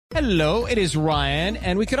Hello, it is Ryan,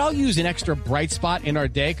 and we could all use an extra bright spot in our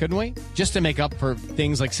day, couldn't we? Just to make up for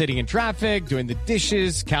things like sitting in traffic, doing the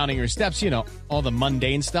dishes, counting your steps, all the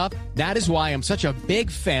mundane stuff. That is why I'm such a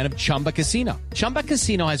big fan of Chumba Casino. Chumba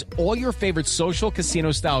Casino has all your favorite social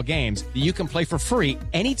casino-style games that you can play for free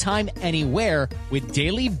anytime, anywhere with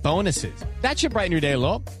daily bonuses. That should brighten your day a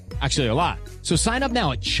little. Actually, a lot. So sign up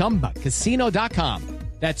now at ChumbaCasino.com.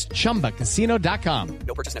 That's ChumbaCasino.com.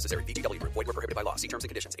 No purchase necessary. VGW Group. Void where prohibited by law. See terms and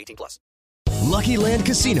conditions. 18+. Lucky Land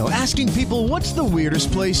Casino, asking people, what's the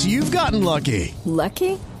weirdest place you've gotten lucky?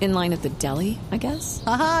 Lucky? In line at the deli, I guess?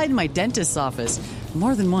 Aha, in my dentist's office.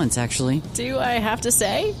 More than once, actually. Do I have to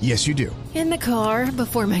say? Yes, you do. In the car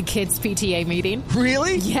before my kids' PTA meeting.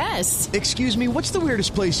 Really? Yes. Excuse me, what's the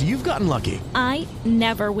weirdest place you've gotten lucky? I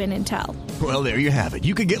never win and tell. Well, there you have it.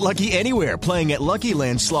 You can get lucky anywhere, playing at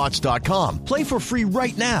LuckyLandSlots.com. Play for free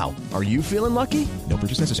right now. Are you feeling lucky? No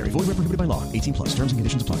purchase necessary. Void where prohibited by law. 18+. Terms and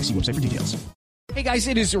conditions apply. See website for details. Hey guys,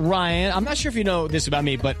 it is Ryan. I'm not sure if you know this about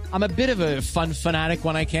me, but I'm a bit of a fun fanatic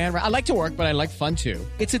when I can. I like to work, but I like fun too.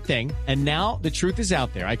 It's a thing. And now the truth is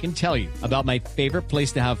out there. I can tell you about my favorite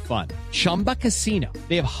place to have fun. Chumba Casino.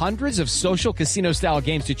 They have hundreds of social casino style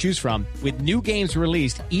games to choose from with new games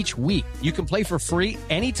released each week. You can play for free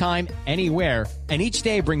anytime, anywhere. And each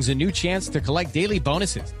day brings a new chance to collect daily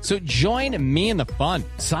bonuses. So join me in the fun.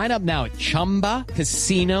 Sign up now at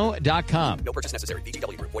ChumbaCasino.com. No purchase necessary.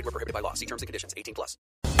 VGW Group. Void where prohibited by law. See terms and conditions. 18+.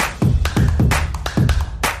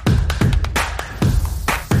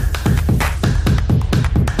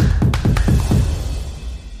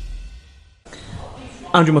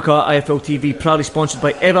 Andrew McCart, IFL TV, proudly sponsored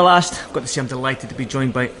by Everlast. I've got to say I'm delighted to be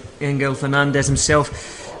joined by Angel Fernandez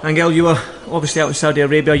himself. Angel, you were obviously out in Saudi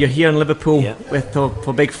Arabia, you're here in Liverpool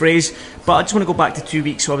for Big Phrase, but I just want to go back to 2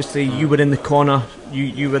 weeks. Obviously you were in the corner,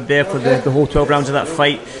 you were there for the whole 12 rounds of that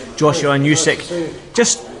fight, Joshua and Usyk.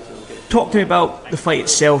 Just talk to me about the fight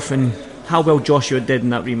itself and how well Joshua did in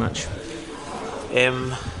that rematch.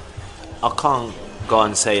 I can't go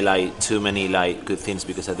and say too many good things,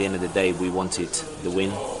 because at the end of the day we wanted the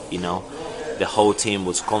win. The whole team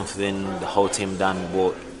was confident, the whole team done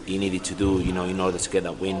what he needed to do in order to get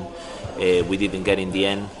that win. We didn't get in the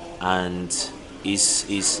end, and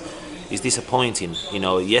it's disappointing.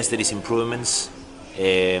 Yes, there is improvements,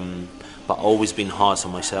 but always been hard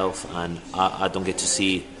on myself, and I don't get to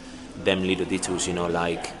see them little details,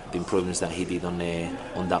 like the improvements that he did on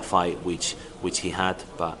that fight, which he had.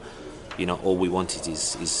 But all we wanted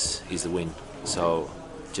is the win. So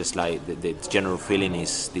just the general feeling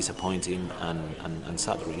is disappointing and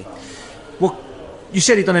sad, really. Well, you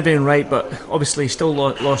said he'd done everything right, but obviously still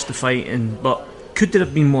lost the fight. But could there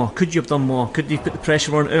have been more? Could you have done more? Could you put the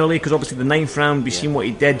pressure on early? Because obviously the 9th round, we've seen what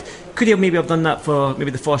he did. Could he maybe have done that for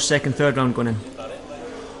maybe the 1st, 2nd, 3rd round going in?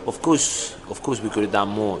 Of course we could have done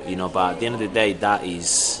more, but at the end of the day, that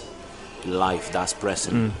is life, that's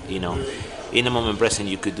present. In the moment present,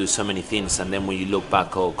 you could do so many things, and then when you look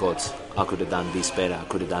back, oh God, I could have done this better, I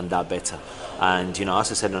could have done that better. And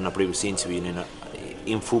as I said on a previous interview,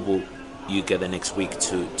 in football you get the next week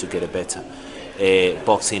to get it better.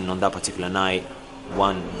 Boxing, on that particular night,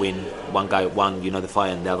 one guy won the fight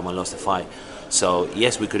and the other one lost the fight. So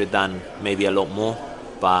yes, we could have done maybe a lot more,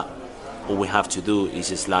 but all we have to do is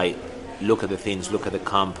just look at the things, look at the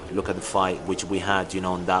camp, look at the fight which we had,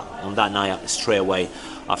 on that night. Straight away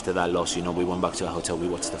after that loss, we went back to the hotel, we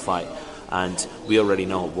watched the fight, and we already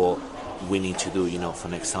know what we need to do, for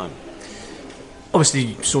next time.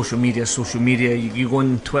 Obviously social media, you go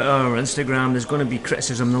on Twitter or Instagram, there's going to be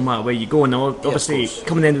criticism no matter where you go. Now obviously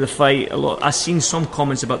coming into the fight, I've seen some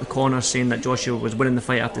comments about the corner saying that Joshua was winning the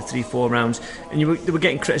fight after 3-4 rounds, and they were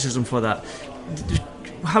getting criticism for that.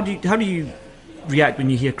 How do you react when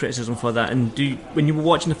you hear criticism for that? And when you were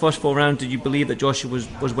watching the first 4 rounds, did you believe that Joshua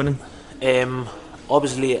was winning?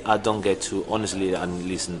 Obviously I don't get to, honestly, and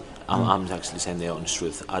listen, I'm actually saying the honest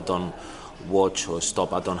truth, I don't watch or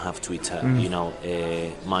stop. I don't have Twitter.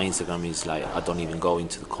 My Instagram is I don't even go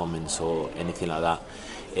into the comments or anything like that.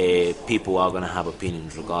 People are gonna have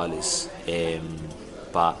opinions regardless.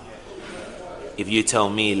 But if you tell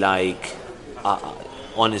me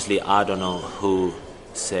honestly, I don't know who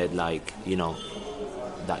said that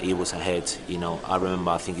he was ahead. I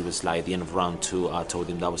remember, I think it was the end of round 2. I told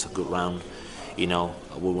him that was a good round. We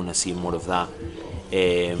want to see more of that.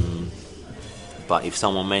 But if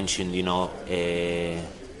someone mentioned, he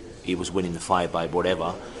was winning the fight by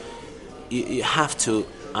whatever, you have to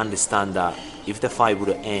understand that if the fight would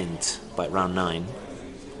have ended by round 9,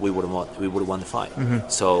 we would have won the fight.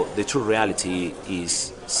 So the true reality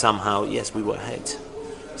is somehow, yes, we were ahead.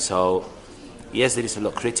 So yes, there is a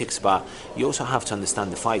lot of critics, but you also have to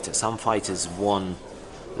understand the fighter. Some fighters won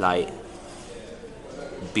like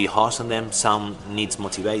be harsh on them. Some needs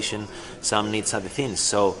motivation, some needs other things.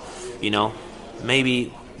 So,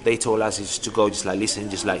 maybe they told us just to go, just like listen,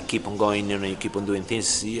 just like keep on going, you keep on doing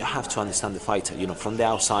things. You have to understand the fighter, from the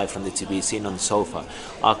outside, from the TV, sitting on the sofa,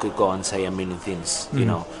 I could go and say a million things,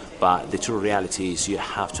 but the true reality is you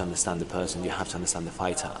have to understand the person, you have to understand the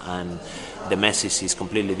fighter, and the message is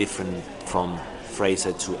completely different from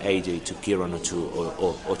Fraser to AJ to Kieran or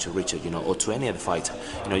to Richard, or to any other fighter.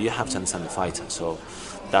 You have to understand the fighter. So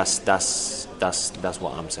that's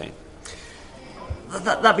what I'm saying.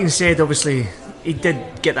 That being said, obviously he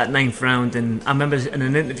did get that 9th round, and I remember in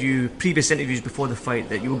an interview, previous interviews before the fight,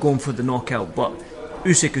 that you were going for the knockout. But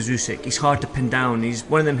Usyk is Usyk. He's hard to pin down. He's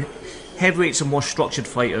one of them heavyweights are more structured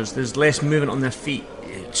fighters. There's less movement on their feet.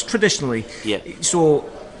 It's traditionally. Yeah. So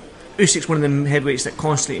Usyk's one of them heavyweights that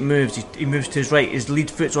constantly moves. He moves to his right. His lead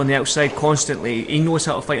foot's on the outside constantly. He knows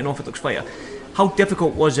how to fight an orthodox fighter. How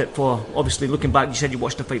difficult was it for, obviously looking back, you said you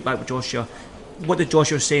watched the fight back with Joshua. What did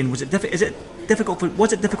Joshua was saying? Was it difficult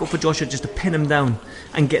for Joshua just to pin him down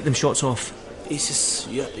and get them shots off? It's just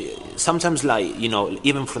sometimes,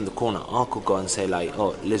 even from the corner, I could go and say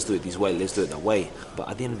oh, let's do it this way, let's do it that way. But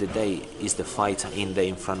at the end of the day, it's the fighter in there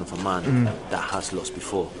in front of a man that has lost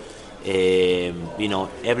before.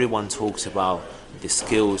 Everyone talks about the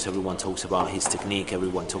skills, everyone talks about his technique,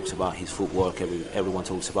 everyone talks about his footwork, everyone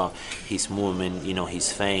talks about his movement,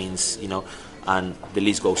 his feints, and the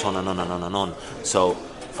list goes on and on and on and on. So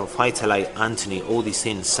for a fighter like Anthony, all these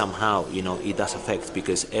things somehow, it does affect,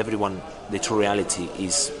 because everyone, the true reality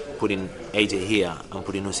is putting AJ here and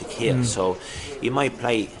putting Usyk here. So it might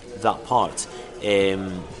play that part.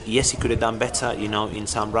 Yes, he could have done better, in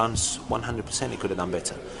some rounds, 100% he could have done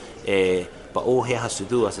better. But all he has to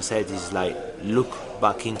do, as I said, is look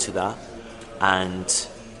back into that and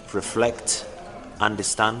reflect,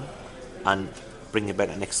 understand, and bring it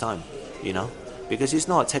better next time, because it's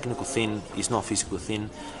not a technical thing, it's not a physical thing,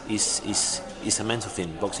 it's a mental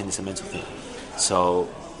thing. Boxing is a mental thing. So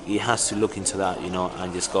he has to look into that,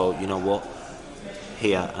 and just go, what,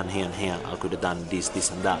 here and here and here, I could have done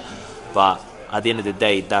this and that. But at the end of the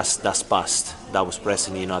day, that's past. That was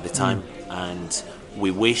present, at the time, and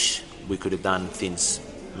we wish we could have done things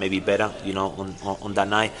maybe better, on that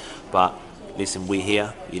night. But listen, we're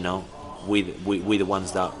here, we the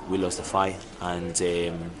ones that we lost the fight, and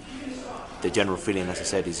the general feeling, as I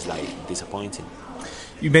said, is disappointing.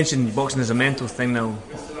 You mentioned boxing as a mental thing. Now,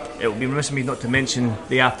 it would be remiss of me not to mention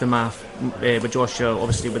the aftermath with Joshua,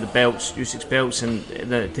 obviously with the belts, Usyk's belts, and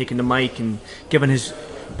taking the mic and giving his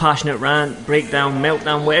passionate rant, breakdown,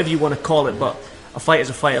 meltdown, whatever you want to call it. But a fight is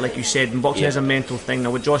a fighter, like you said, and boxing is a mental thing. Now,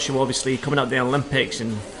 with Joshua obviously coming out the Olympics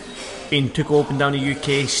and being took up and down the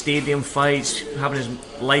UK, stadium fights, having his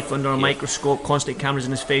life under a microscope, constant cameras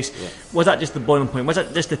in his face, was that just the boiling point? Was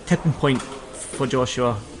that just the tipping point for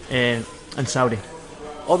Joshua and Saudi?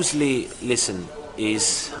 Obviously, listen,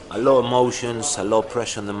 is a lot of emotions, a lot of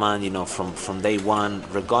pressure on the man, from day one.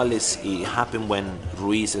 Regardless, it happened when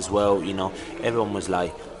Ruiz as well, everyone was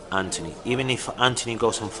like, Anthony. Even if Anthony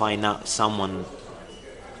goes and find out someone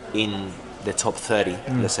in the top 30,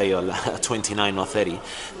 let's say, or 29 or 30,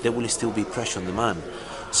 there will still be pressure on the man.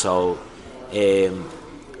 So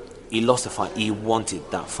he lost the fight. He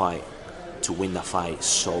wanted that fight, to win that fight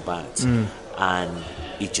so bad, and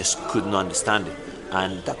he just could not understand it.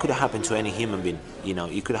 And that could have happened to any human being.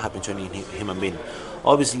 It could have happened to any human being.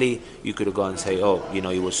 Obviously, you could have gone and say, oh,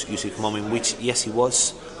 it was Usyk moment, which yes, he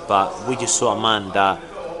was, but we just saw a man that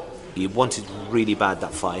he wanted really bad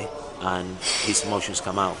that fight, and his emotions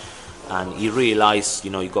come out, and he realised,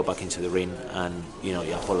 he got back into the ring, and he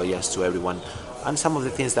apologized to everyone, and some of the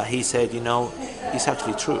things that he said, is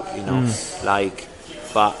actually true,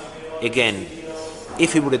 but again,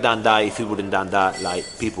 if he would have done that, if he wouldn't done that,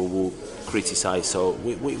 people will criticise. So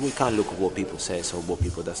we can't look at what people say, or what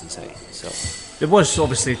people doesn't say. So there was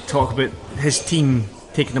obviously talk about his team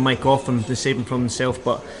taking the mic off him to save him from himself,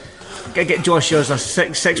 but I get Joshua's a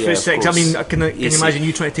 6'6". I mean, can you imagine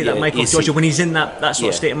you trying to take that mic off Joshua when he's in that sort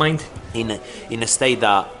of state of mind? In a state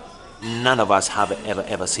that none of us have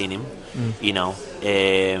ever seen him.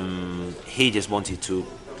 He just wanted to,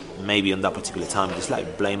 maybe on that particular time, just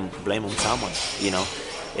blame on someone.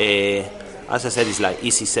 As I said, it's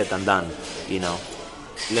easy said than done.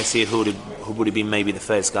 Let's see who would have been maybe the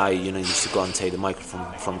first guy, used to go and take the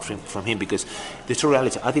microphone from him, because the true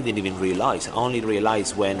reality, I didn't even realise. I only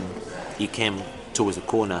realised when he came towards the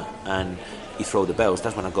corner and he threw the bells.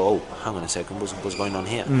 That's when I go, oh, hang on a second, what's going on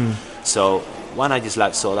here? So when I just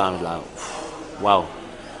saw that, I was like, wow.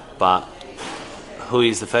 But who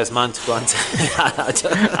is the first man to go and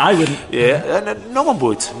I wouldn't. Yeah, no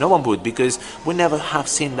one would, because we never have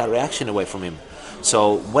seen that reaction away from him.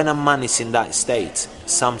 So when a man is in that state,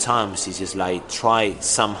 sometimes it's just like try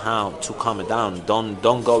somehow to calm it down.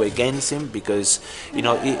 Don't go against him, because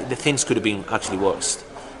the things could have been actually worse.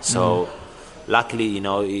 So luckily,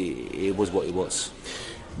 it was what it was.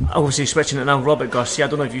 Obviously, switching it now, Robert Garcia. I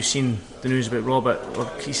don't know if you've seen the news about Robert.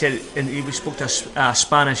 He said, and he spoke to a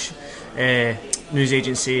Spanish news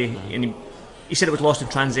agency, and he said it was lost in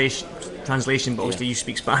translation, but obviously you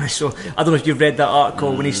speak Spanish, so I don't know if you've read that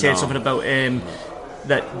article when he said something about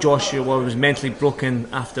that Joshua was mentally broken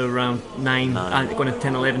after around 9, going to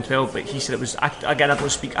 10, 11, 12, but he said it was, again, I don't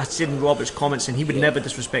speak, I said in Robert's comments, and he would never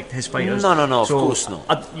disrespect his fighters. No, of course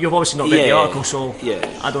not. You've obviously not read the article, so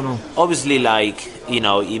I don't know. Obviously,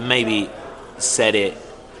 he maybe said it,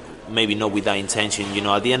 maybe not with that intention.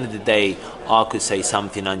 At the end of the day, I could say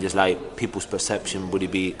something and just like people's perception would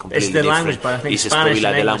be completely different. It's the language barrier. I think it's just Spanish probably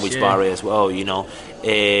like the English, language barrier as well.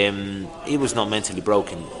 He was not mentally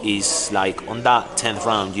broken. He's like, on that 10th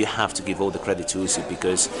round, you have to give all the credit to Usyk,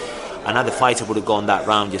 because another fighter would have gone that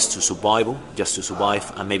round just to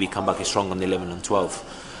survive, and maybe come back strong on the 11 and 12.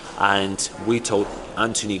 And we told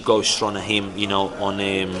Anthony, go strong at him, on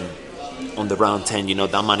the round 10.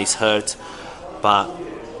 That man is hurt, but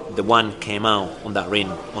the one came out on that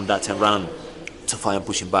ring on that 10th round to fight and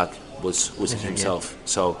push him back was himself.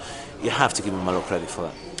 So you have to give him a lot of credit for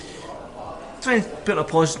that. Trying to put on a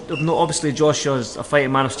positive note, obviously Joshua's a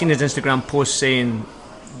fighting man. I've seen his Instagram post saying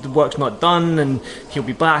the work's not done and he'll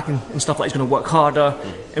be back and stuff like he's going to work harder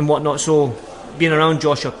and whatnot. So being around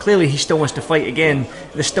Joshua, clearly he still wants to fight again.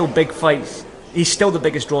 There's still big fights. He's still the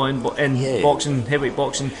biggest draw in boxing, heavyweight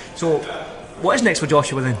boxing. So what is next for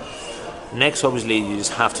Joshua then? Next, obviously, you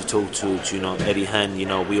just have to talk to Eddie Hearn.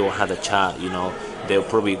 We all had a chat. They're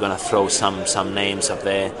probably gonna throw some names up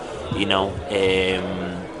there.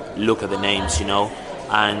 Look at the names.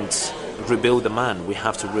 And rebuild the man. We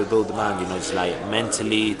have to rebuild the man. It's like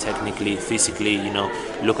mentally, technically, physically.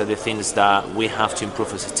 Look at the things that we have to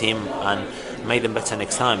improve as a team and make them better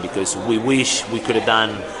next time. Because we wish we could have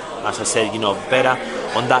done, as I said, better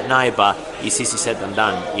on that night, but it's easy said than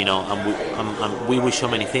done, and we wish so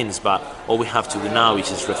many things, but all we have to do now is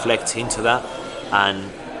just reflect into that,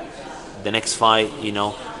 and the next fight,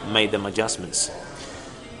 make them adjustments.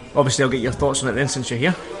 Obviously, I'll get your thoughts on it then, since you're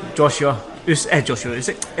here. Joshua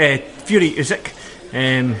Usyk, Fury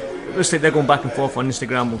Usyk. Looks like they're going back and forth on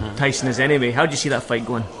Instagram with Tyson is anyway. How do you see that fight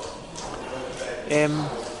going?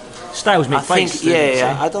 Styles make fights.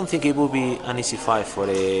 I don't think it will be an easy fight for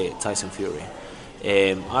Tyson Fury.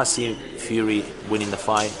 I see Fury winning the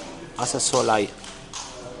fight. As I saw,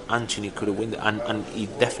 Anthony could have won, and he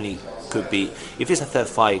definitely could be. If it's a third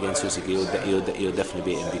fight against Usyk, he'll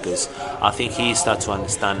definitely beat him, because I think he starts to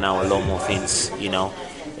understand now a lot more things.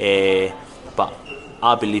 But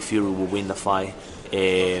I believe Fury will win the fight.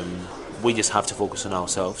 We just have to focus on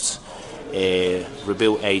ourselves,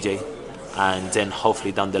 rebuild AJ. And then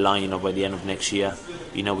hopefully down the line, by the end of next year,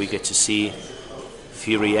 we get to see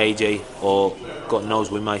Fury, AJ, or God knows,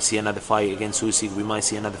 we might see another fight against Usyk. We might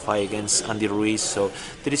see another fight against Andy Ruiz. So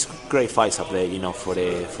there is great fights up there, for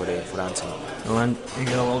Anthony. Well, and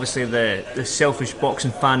obviously the selfish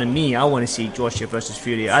boxing fan in me, I want to see Joshua versus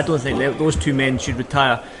Fury. I don't think those two men should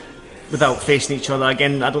retire without facing each other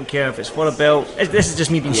again. I don't care if it's for a belt. This is just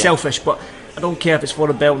me being selfish, but I don't care if it's for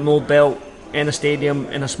a belt, no belt, in a stadium,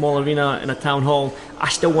 in a small arena, in a town hall. I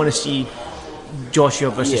still want to see Joshua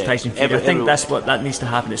versus Tyson Fury. I think that's what that needs to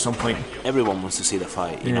happen at some point. Everyone wants to see the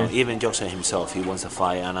fight. Even Joshua himself, he wants the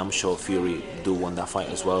fight, and I'm sure Fury do want that fight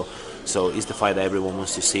as well. So it's the fight that everyone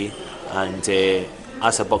wants to see, and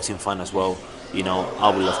as a boxing fan as well, I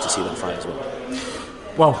would love to see that fight as well.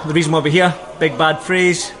 Well, the reason why we're here, big bad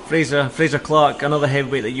Fraser Clark, another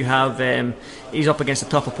heavyweight that you have. He's up against a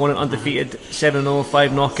tough opponent, undefeated, 7-0,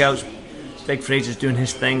 5 knockouts. Big Fraser's doing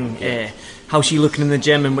his thing. How's he looking in the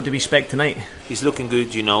gym, and what do we expect tonight? He's looking good,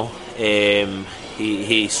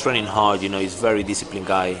 He's training hard, He's a very disciplined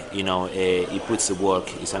guy, He puts the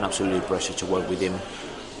work. It's an absolute pressure to work with him.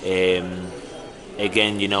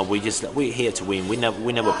 Again, we're here to win. We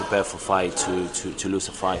never prepare for a fight to lose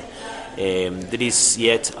a fight. There is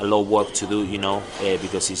yet a lot of work to do,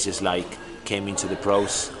 because he's just came into the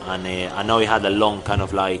pros, and I know he had a long kind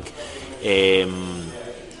of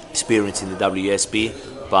experience in the WSB,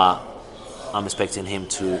 but I'm expecting him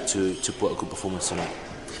to put a good performance tonight.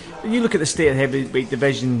 You look at the state of the heavyweight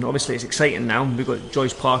division, obviously it's exciting now. We've got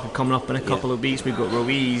Joyce Parker coming up in a couple of weeks. We've got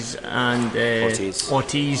Ruiz and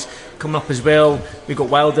Ortiz coming up as well. We've got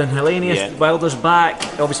Wilder and Helenius. Yeah. Wilder's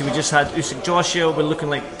back. Obviously we just had Usyk Joshua. We're looking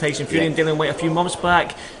like Tyson Fury and Dillian White a few months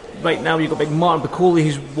back. Right now you've got big Martin Bacoli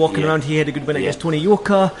who's walking around. He had a good win against Tony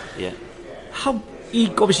Yoka.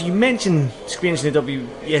 Obviously you mentioned experience in the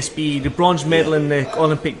WSB, the bronze medal in the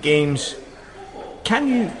Olympic Games. Can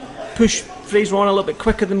you push Fraser on a little bit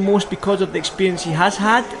quicker than most because of the experience he has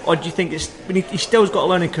had, or do you think he still's got a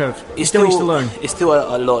learning curve? He still needs to learn. It's still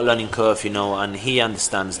a lot learning curve, and he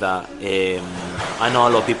understands that. I know a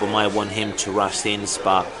lot of people might want him to rush things,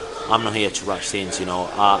 but I'm not here to rush things.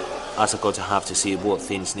 As a coach, I have to see what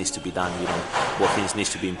things needs to be done. What things needs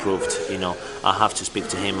to be improved. I have to speak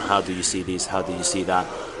to him. How do you see this? How do you see that?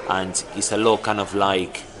 And it's a lot kind of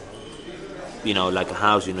like, like a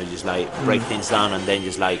house. Just like break things down and then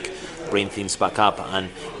just like bring things back up, and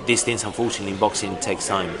these things unfortunately in boxing takes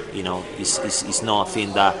time. It's not a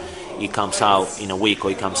thing that it comes out in a week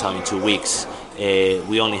or it comes out in 2 weeks.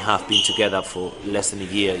 We only have been together for less than a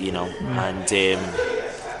year, and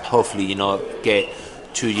hopefully get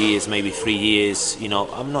 2 years, maybe 3 years.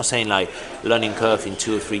 I'm not saying like learning curve in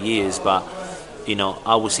 2 or 3 years, but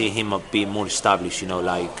I will see him be more established,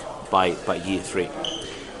 like by year 3.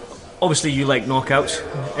 Obviously you like knockouts.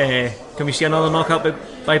 Can we see another knockout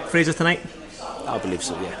by Fraser tonight? I believe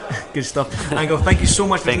so, yeah. Good stuff. Angle, thank you so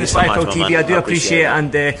much for doing this live on TV. I do appreciate it,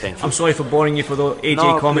 and I'm sorry for boring you for the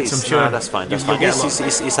AJ comments. Please. I'm sure that's fine.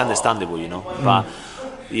 It's understandable, But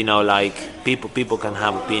like people can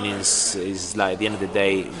have opinions. It's like at the end of the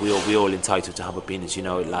day, we all entitled to have opinions.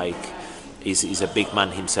 Like he's a big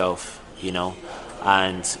man himself.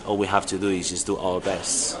 And all we have to do is just do our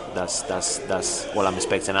best. That's all I'm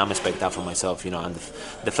expecting. I'm expecting that for myself, And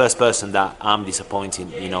the first person that I'm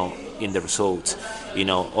disappointing, in the result,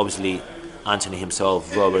 obviously Anthony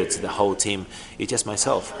himself, Robert, the whole team, it's just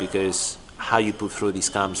myself, because how you put through these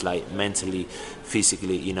camps, like mentally,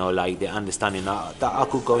 physically, like the understanding that I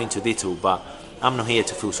could go into detail, but I'm not here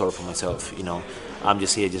to feel sorry for myself. I'm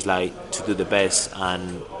just here just like to do the best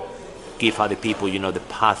and give other people, the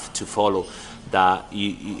path to follow. That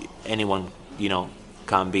anyone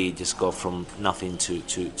can be, just go from nothing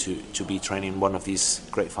to be training one of these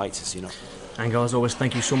great fighters. Angle, as always,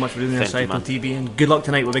 thank you so much for doing this live on TV, and good luck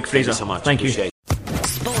tonight with Big Fraser. Thank you so much. Thank you.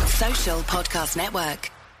 Sports Social Podcast Network.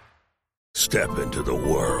 Step into the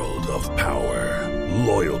world of power,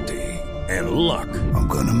 loyalty, and luck. I'm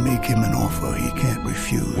gonna make him an offer he can't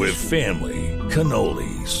refuse. With family,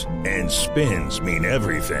 cannolis, and spins mean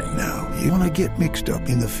everything. Now, you wanna get mixed up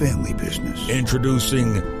in the family business.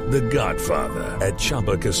 Introducing The Godfather at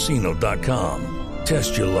ChumbaCasino.com.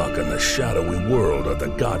 Test your luck in the shadowy world of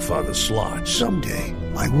The Godfather slot. Someday,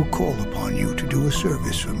 I will call upon you to do a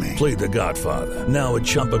service for me. Play The Godfather now at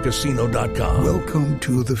ChumbaCasino.com. Welcome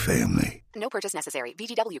to the family. No purchase necessary.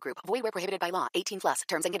 VGW Group. Void where prohibited by law. 18+.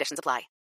 Terms and conditions apply.